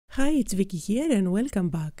Hi, it's Vicky here and welcome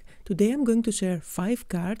back. Today I'm going to share 5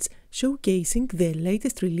 cards showcasing the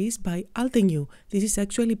latest release by Altenew. This is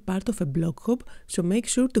actually part of a blog hub, so make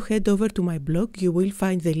sure to head over to my blog. You will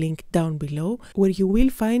find the link down below, where you will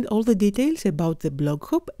find all the details about the blog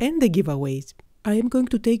hub and the giveaways. I am going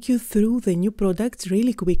to take you through the new products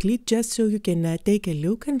really quickly, just so you can take a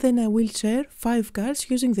look, and then I will share 5 cards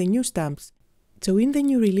using the new stamps. So in the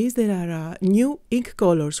new release there are new ink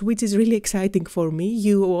colors, which is really exciting for me.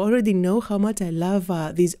 You already know how much I love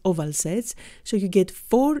these oval sets. So you get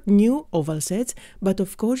 4 new oval sets, but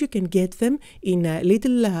of course you can get them in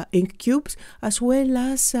little ink cubes as well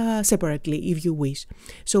as separately if you wish.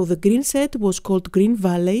 So the green set was called Green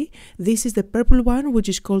Valley. This is the purple one, which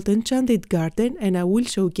is called Enchanted Garden, and I will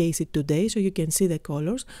showcase it today so you can see the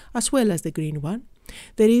colors as well as the green one.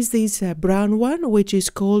 There is this brown one, which is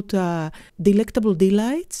called Delectable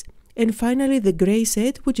Delights, and finally the grey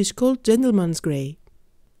set, which is called Gentleman's Grey.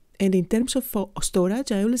 And in terms of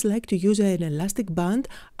storage, I always like to use an elastic band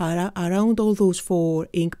around all those 4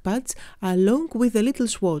 ink pads, along with a little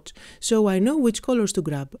swatch, so I know which colors to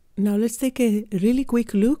grab. Now let's take a really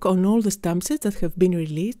quick look on all the stamp sets that have been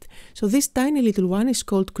released. So this tiny little one is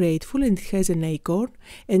called Grateful and it has an acorn,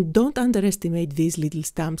 and don't underestimate these little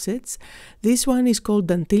stamp sets. This one is called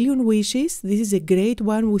Dandelion Wishes. This is a great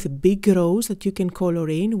one with a big rose that you can color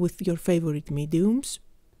in with your favorite mediums.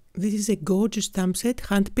 This is a gorgeous stamp set,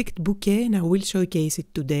 Handpicked Bouquet, and I will showcase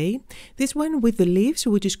it today. This one with the leaves,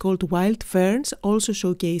 which is called Wild Ferns, also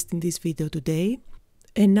showcased in this video today.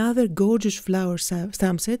 Another gorgeous flower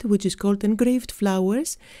stamp set, which is called Engraved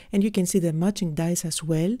Flowers, and you can see the matching dies as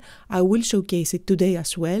well. I will showcase it today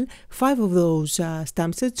as well. 5 of those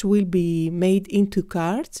stamp sets will be made into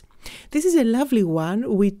cards. This is a lovely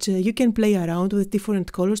one, which you can play around with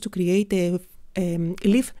different colors to create a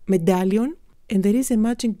leaf medallion. And there is a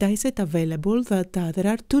matching die set available that there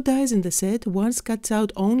are 2 dies in the set. One cuts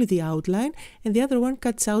out only the outline and the other one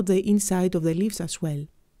cuts out the inside of the leaves as well.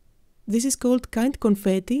 This is called Kind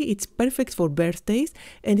Confetti. It's perfect for birthdays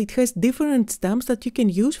and it has different stamps that you can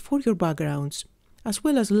use for your backgrounds, as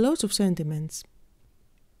well as lots of sentiments.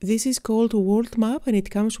 This is called World Map and it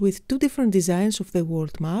comes with 2 different designs of the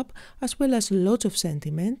world map, as well as lots of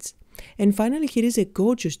sentiments. And finally here is a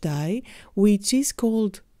gorgeous die, which is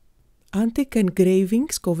called Antique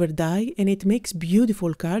Engravings Cover Die, and it makes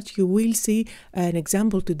beautiful cards. You will see an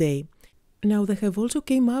example today. Now they have also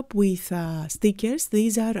came up with stickers.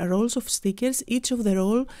 These are rolls of stickers. Each of the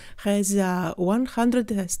roll has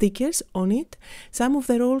 100 stickers on it. Some of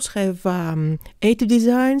the rolls have 8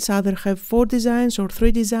 designs, others have 4 designs or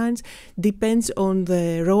 3 designs. Depends on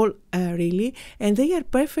the roll really. And they are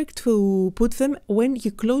perfect to put them when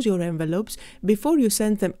you close your envelopes before you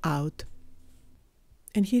send them out.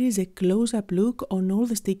 And here is a close-up look on all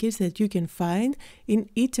the stickers that you can find in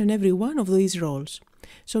each and every one of these rolls.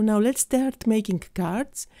 So now let's start making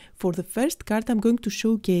cards. For the first card I'm going to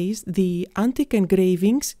showcase the Antique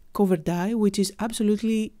Engravings Cover Die, which is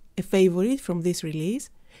absolutely a favorite from this release.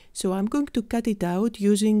 So I'm going to cut it out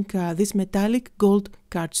using this metallic gold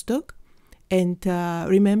cardstock. And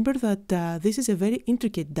remember that this is a very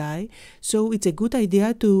intricate die, so it's a good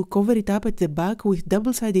idea to cover it up at the back with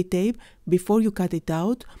double-sided tape before you cut it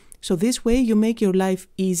out. So this way you make your life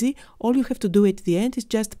easy. All you have to do at the end is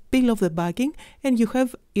just peel off the backing and you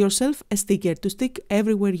have yourself a sticker to stick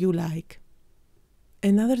everywhere you like.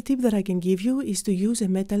 Another tip that I can give you is to use a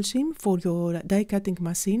metal shim for your die cutting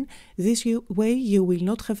machine. This way you will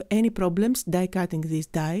not have any problems die cutting this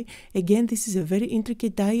die. Again, this is a very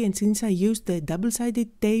intricate die, and since I used the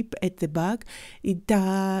double-sided tape at the back, it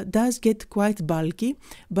does get quite bulky.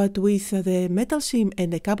 But with the metal shim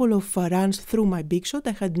and a couple of runs through my Big Shot,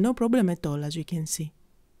 I had no problem at all, as you can see.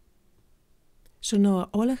 So now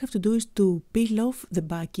all I have to do is to peel off the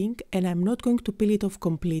backing, and I'm not going to peel it off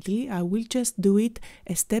completely. I will just do it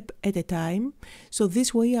a step at a time. So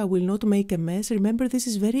this way I will not make a mess. Remember, this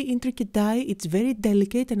is very intricate die, it's very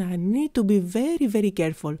delicate and I need to be very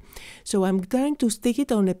careful. So I'm trying to stick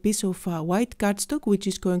it on a piece of white cardstock, which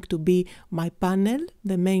is going to be my panel,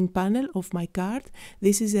 the main panel of my card.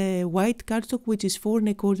 This is a white cardstock which is 4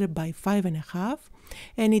 1/4 by 5 1/2.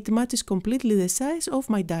 And it matches completely the size of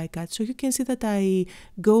my die cut. So you can see that I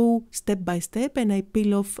go step by step and I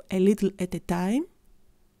peel off a little at a time.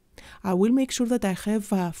 I will make sure that I have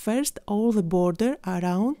first all the border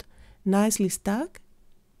around nicely stuck,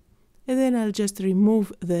 and then I'll just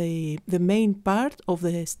remove the main part of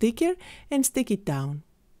the sticker and stick it down.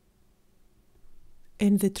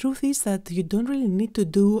 And the truth is that you don't really need to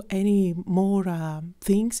do any more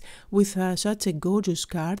things with such a gorgeous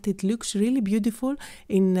card. It looks really beautiful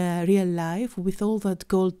in real life with all that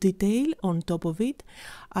gold detail on top of it.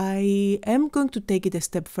 I am going to take it a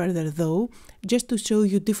step further though, just to show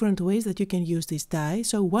you different ways that you can use this die.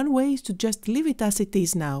 So one way is to just leave it as it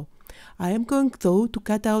is now. I am going though to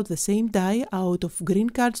cut out the same die out of green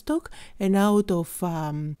cardstock and out of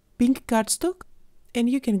pink cardstock. And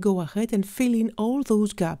you can go ahead and fill in all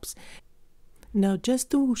those gaps. Now just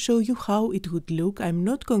to show you how it would look, I'm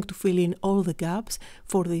not going to fill in all the gaps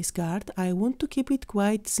for this card. I want to keep it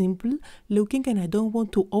quite simple looking and I don't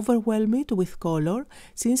want to overwhelm it with color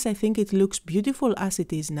since I think it looks beautiful as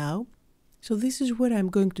it is now. So this is where I'm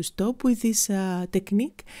going to stop with this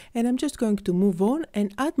technique and I'm just going to move on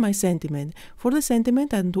and add my sentiment. For the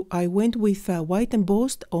sentiment I went with white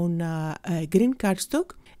embossed on green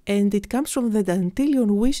cardstock. And it comes from the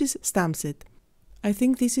Dandelion Wishes stamp set. I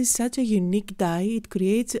think this is such a unique die, it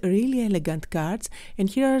creates really elegant cards, and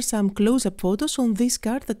here are some close-up photos on this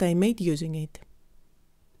card that I made using it.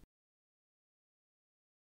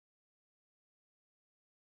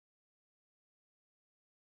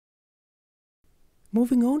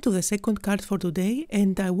 Moving on to the second card for today,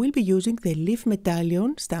 and I will be using the Leaf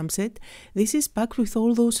Medallion stamp set. This is packed with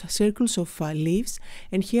all those circles of leaves,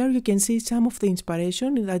 and here you can see some of the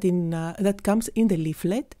inspiration that comes in the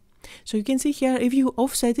leaflet. So you can see here, if you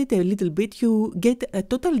offset it a little bit, you get a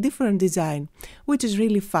totally different design, which is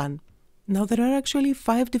really fun. Now there are actually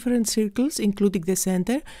 5 different circles, including the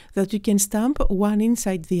center, that you can stamp one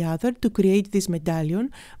inside the other to create this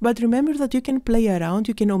medallion. But remember that you can play around,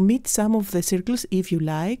 you can omit some of the circles if you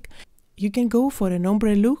like. You can go for an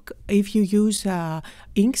ombre look if you use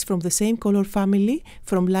inks from the same color family,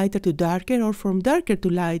 from lighter to darker or from darker to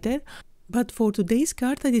lighter. But for today's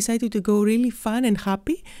card I decided to go really fun and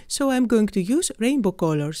happy, so I'm going to use rainbow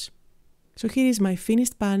colors. So here is my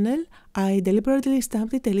finished panel. I deliberately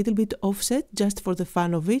stamped it a little bit offset just for the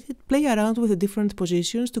fun of it, play around with the different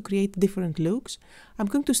positions to create different looks. I'm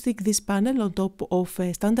going to stick this panel on top of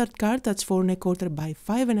a standard card that's 4 1/4 by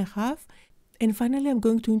 5 1/2. And finally I'm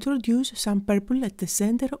going to introduce some purple at the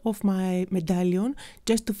center of my medallion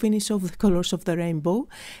just to finish off the colors of the rainbow.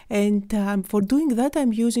 And for doing that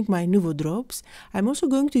I'm using my Nuvo drops. I'm also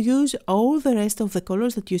going to use all the rest of the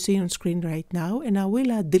colors that you see on screen right now, and I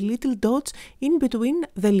will add the little dots in between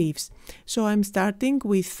the leaves. So I'm starting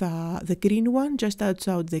with the green one just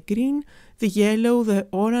outside the green, the yellow, the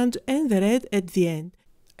orange and the red at the end.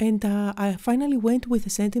 And I finally went with a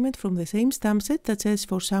sentiment from the same stamp set that says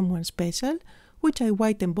 "For Someone Special", which I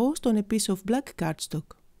white embossed on a piece of black cardstock.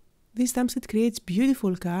 This stamp set creates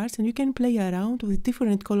beautiful cards and you can play around with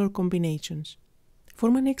different color combinations. For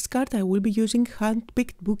my next card I will be using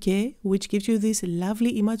Handpicked Bouquet, which gives you this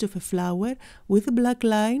lovely image of a flower with a black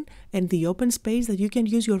line and the open space that you can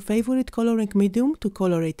use your favorite coloring medium to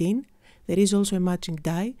color it in. There is also a matching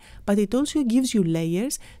die, but it also gives you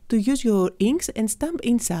layers to use your inks and stamp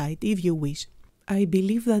inside if you wish. I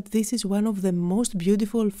believe that this is one of the most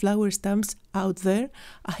beautiful flower stamps out there.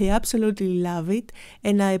 I absolutely love it,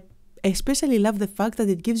 and I especially love the fact that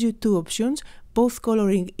it gives you 2 options, both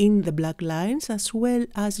coloring in the black lines as well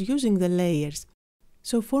as using the layers.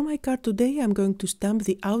 So for my card today I'm going to stamp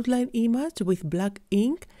the outline image with black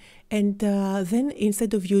ink, and then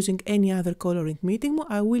instead of using any other coloring medium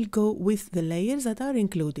I will go with the layers that are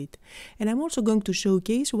included. And I'm also going to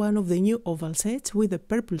showcase one of the new oval sets with the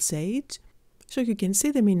purple sage, so you can see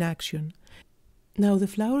them in action. Now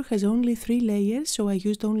the flower has only 3 layers, so I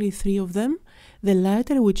used only 3 of them. The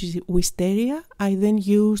lighter, which is wisteria, I then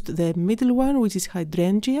used the middle one, which is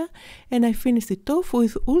hydrangea, and I finished it off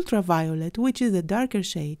with ultraviolet, which is the darker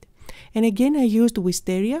shade. And again I used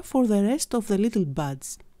wisteria for the rest of the little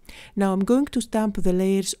buds. Now I'm going to stamp the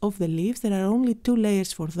layers of the leaves. There are only 2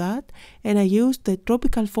 layers for that, and I used the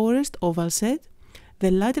tropical forest oval set.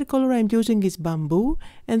 The lighter color I'm using is bamboo,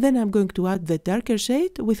 and then I'm going to add the darker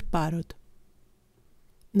shade with parrot.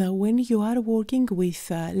 Now when you are working with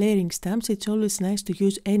layering stamps, it's always nice to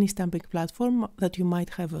use any stamping platform that you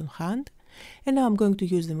might have on hand. And now I'm going to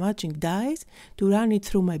use the matching dies to run it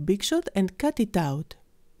through my Big Shot and cut it out.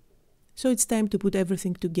 So it's time to put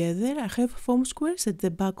everything together. I have foam squares at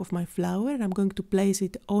the back of my flower and I'm going to place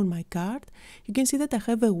it on my card. You can see that I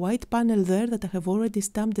have a white panel there that I have already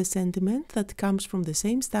stamped the sentiment that comes from the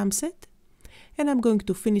same stamp set. And I'm going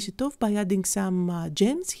to finish it off by adding some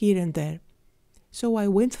gems here and there. So I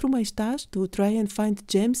went through my stash to try and find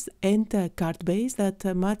gems and card base that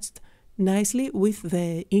matched nicely with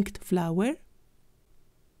the inked flower.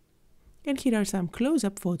 And here are some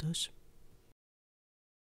close-up photos.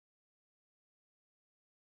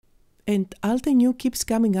 And Altenew keeps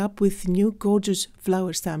coming up with new gorgeous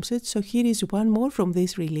flower stamp sets, so here is one more from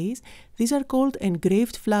this release. These are called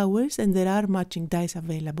Engraved Flowers and there are matching dies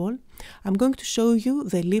available. I'm going to show you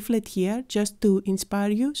the leaflet here just to inspire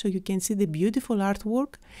you so you can see the beautiful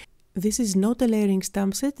artwork. This is not a layering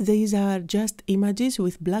stamp set, these are just images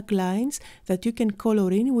with black lines that you can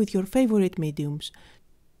color in with your favorite mediums.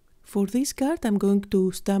 For this card I'm going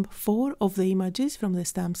to stamp 4 of the images from the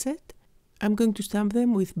stamp set. I'm going to stamp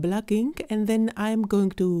them with black ink and then I'm going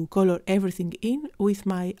to color everything in with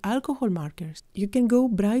my alcohol markers. You can go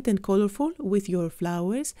bright and colorful with your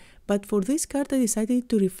flowers, but for this card I decided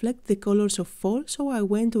to reflect the colors of fall, so I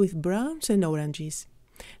went with browns and oranges.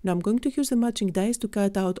 Now I'm going to use the matching dies to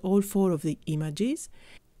cut out all 4 of the images.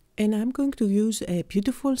 And I'm going to use a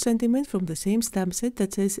beautiful sentiment from the same stamp set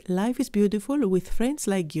that says "Life is beautiful with friends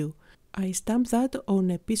like you." I stamped that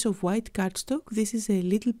on a piece of white cardstock. This is a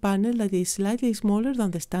little panel that is slightly smaller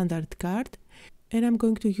than the standard card. And I'm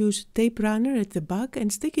going to use tape runner at the back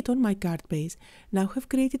and stick it on my card base. Now I have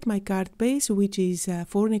created my card base, which is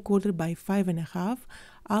 4 1/4 by 5 1/2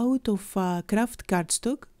 out of craft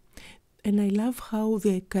cardstock. And I love how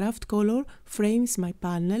the craft color frames my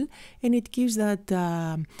panel and it gives that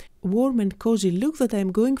warm and cozy look that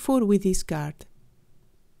I'm going for with this card.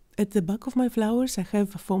 At the back of my flowers I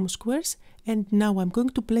have foam squares, and now I'm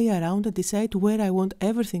going to play around and decide where I want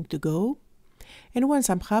everything to go. And once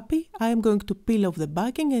I'm happy, I am going to peel off the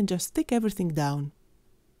backing and just stick everything down.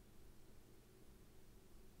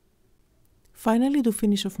 Finally, to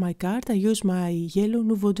finish off my card, I use my yellow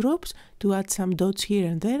Nuvo drops to add some dots here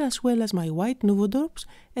and there, as well as my white Nuvo drops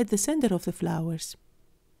at the center of the flowers.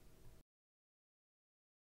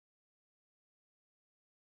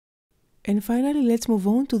 And finally, let's move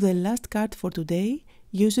on to the last card for today,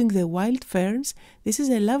 using the Wild Ferns. This is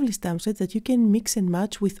a lovely stamp set that you can mix and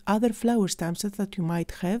match with other flower stamp sets that you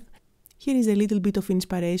might have. Here is a little bit of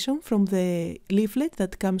inspiration from the leaflet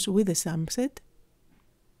that comes with the stamp set.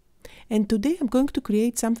 And today I'm going to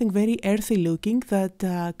create something very earthy looking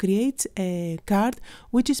that creates a card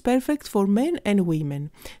which is perfect for men and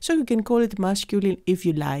women. So you can call it masculine if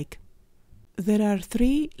you like. There are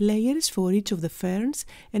 3 layers for each of the ferns,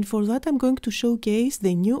 and for that I'm going to showcase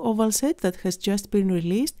the new oval set that has just been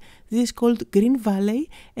released. This is called Green Valley,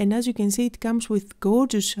 and as you can see it comes with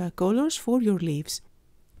gorgeous colors for your leaves.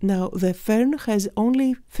 Now the fern has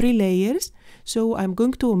only 3 layers, so I'm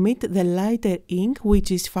going to omit the lighter ink,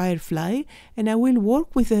 which is Firefly, and I will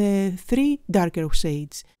work with the 3 darker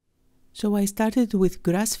shades. So I started with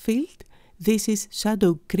Grassfield, this is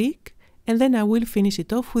Shadow Creek, and then I will finish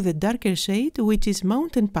it off with a darker shade, which is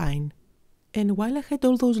Mountain Pine. And while I had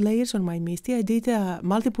all those layers on my Misty, I did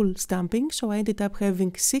multiple stamping, so I ended up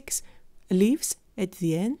having 6 leaves at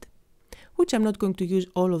the end, which I'm not going to use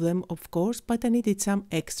all of them, of course, but I needed some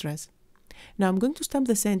extras. Now I'm going to stamp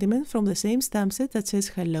the sentiment from the same stamp set that says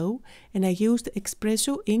hello, and I used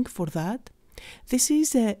espresso ink for that. This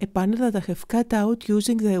is a panel that I have cut out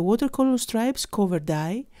using the watercolor stripes cover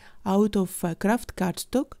die out of craft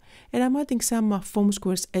cardstock, and I'm adding some foam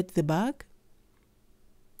squares at the back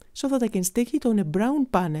so that I can stick it on a brown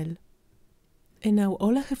panel. And now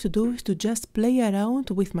all I have to do is to just play around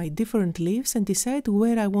with my different leaves and decide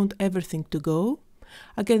where I want everything to go.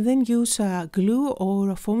 I can then use glue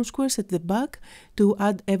or foam squares at the back to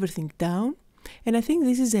add everything down. And I think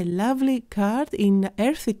this is a lovely card in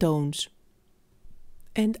earthy tones.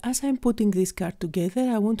 And as I'm putting this card together,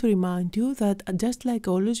 I want to remind you that just like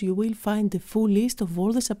always, you will find the full list of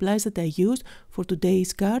all the supplies that I used for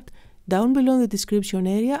today's card down below in the description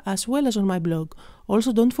area, as well as on my blog.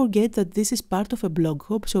 Also, don't forget that this is part of a blog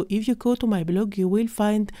hub, so if you go to my blog, you will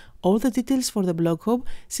find all the details for the blog hub,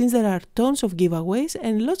 since there are tons of giveaways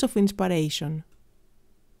and lots of inspiration.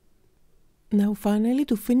 Now finally,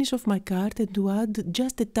 to finish off my card and to add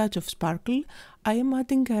just a touch of sparkle, I am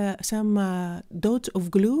adding some dots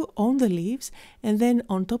of glue on the leaves, and then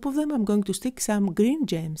on top of them I'm going to stick some green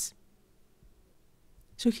gems.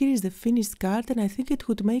 So here is the finished card, and I think it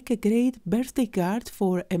would make a great birthday card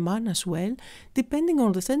for a man as well, depending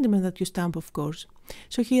on the sentiment that you stamp, of course.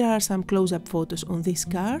 So here are some close-up photos on this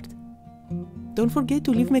card. Don't forget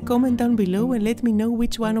to leave me a comment down below and let me know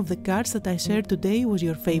which one of the cards that I shared today was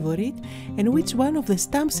your favorite, and which one of the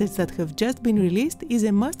stamp sets that have just been released is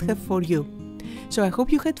a must-have for you. So I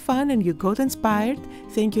hope you had fun and you got inspired.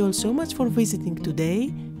 Thank you all so much for visiting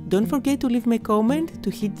today. Don't forget to leave me a comment, to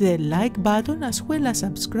hit the like button, as well as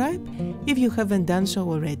subscribe if you haven't done so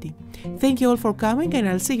already. Thank you all for coming, and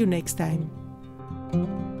I'll see you next time.